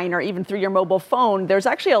online or even through your mobile phone, there's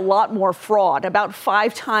actually a lot more fraud, about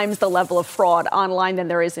 5 times the level of fraud online than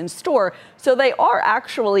there is in store. So they are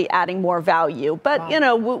actually adding more value. But,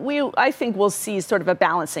 I think we'll see sort of a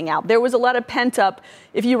balancing out. There was a lot of pent up.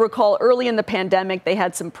 If you recall, early in the pandemic, they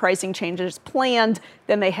had some pricing changes planned.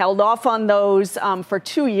 Then they held off on those for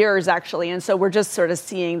 2 years, actually. And so we're just sort of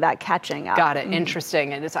seeing that catching up. Got it.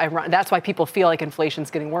 Interesting. And that's why people feel like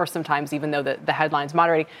inflation's getting worse sometimes, even though the headline's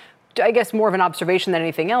moderating. I guess more of an observation than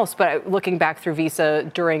anything else, but looking back through Visa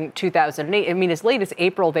during 2008, as late as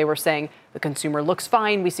April, they were saying the consumer looks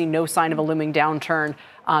fine. We see no sign of a looming downturn.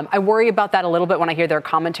 I worry about that a little bit when I hear their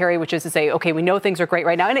commentary, which is to say, okay, we know things are great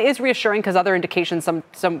right now. And it is reassuring because other indications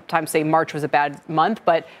sometimes say March was a bad month,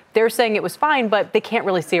 but they're saying it was fine, but they can't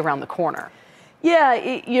really see around the corner. Yeah,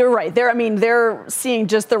 you're right. They're seeing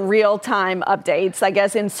just the real-time updates. I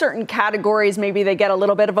guess in certain categories, maybe they get a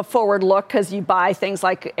little bit of a forward look because you buy things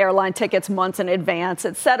like airline tickets months in advance,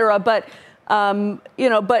 et cetera. But,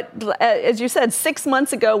 as you said, 6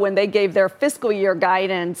 months ago when they gave their fiscal year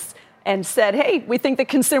guidance and said, hey, we think the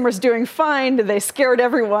consumer's doing fine, they scared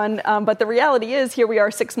everyone. But the reality is here we are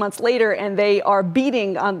 6 months later and they are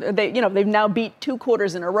beating they've now beat 2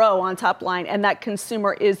 quarters in a row on top line, and that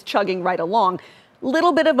consumer is chugging right along.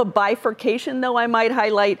 Little bit of a bifurcation, though, I might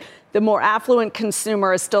highlight. The more affluent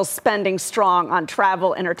consumer is still spending strong on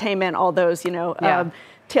travel, entertainment, all those,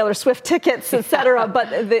 Taylor Swift tickets, et cetera.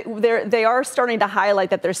 But they are starting to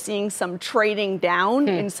highlight that they're seeing some trading down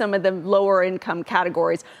in some of the lower income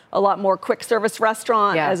categories. A lot more quick service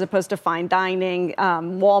restaurant as opposed to fine dining,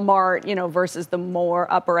 Walmart, versus the more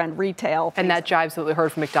upper end retail. And that jives what we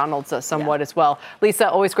heard from McDonald's somewhat as well. Lisa,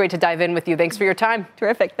 always great to dive in with you. Thanks for your time.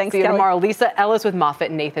 Terrific. Thanks, See you Kelly. tomorrow. Lisa Ellis with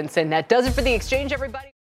MoffettNathanson. That does it for The Exchange,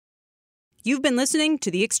 everybody. You've been listening to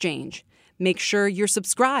The Exchange. Make sure you're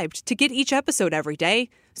subscribed to get each episode every day.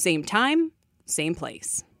 Same time, same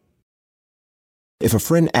place. If a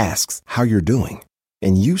friend asks how you're doing,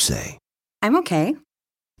 and you say, I'm okay.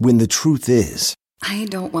 When the truth is, I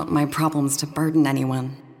don't want my problems to burden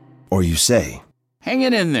anyone. Or you say, hang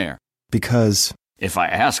it in there. Because if I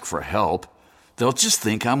ask for help, they'll just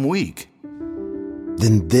think I'm weak.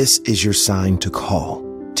 Then this is your sign to call,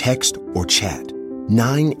 text, or chat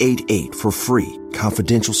 988 for free,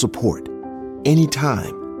 confidential support.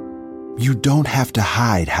 Anytime. You don't have to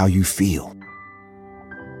hide how you feel.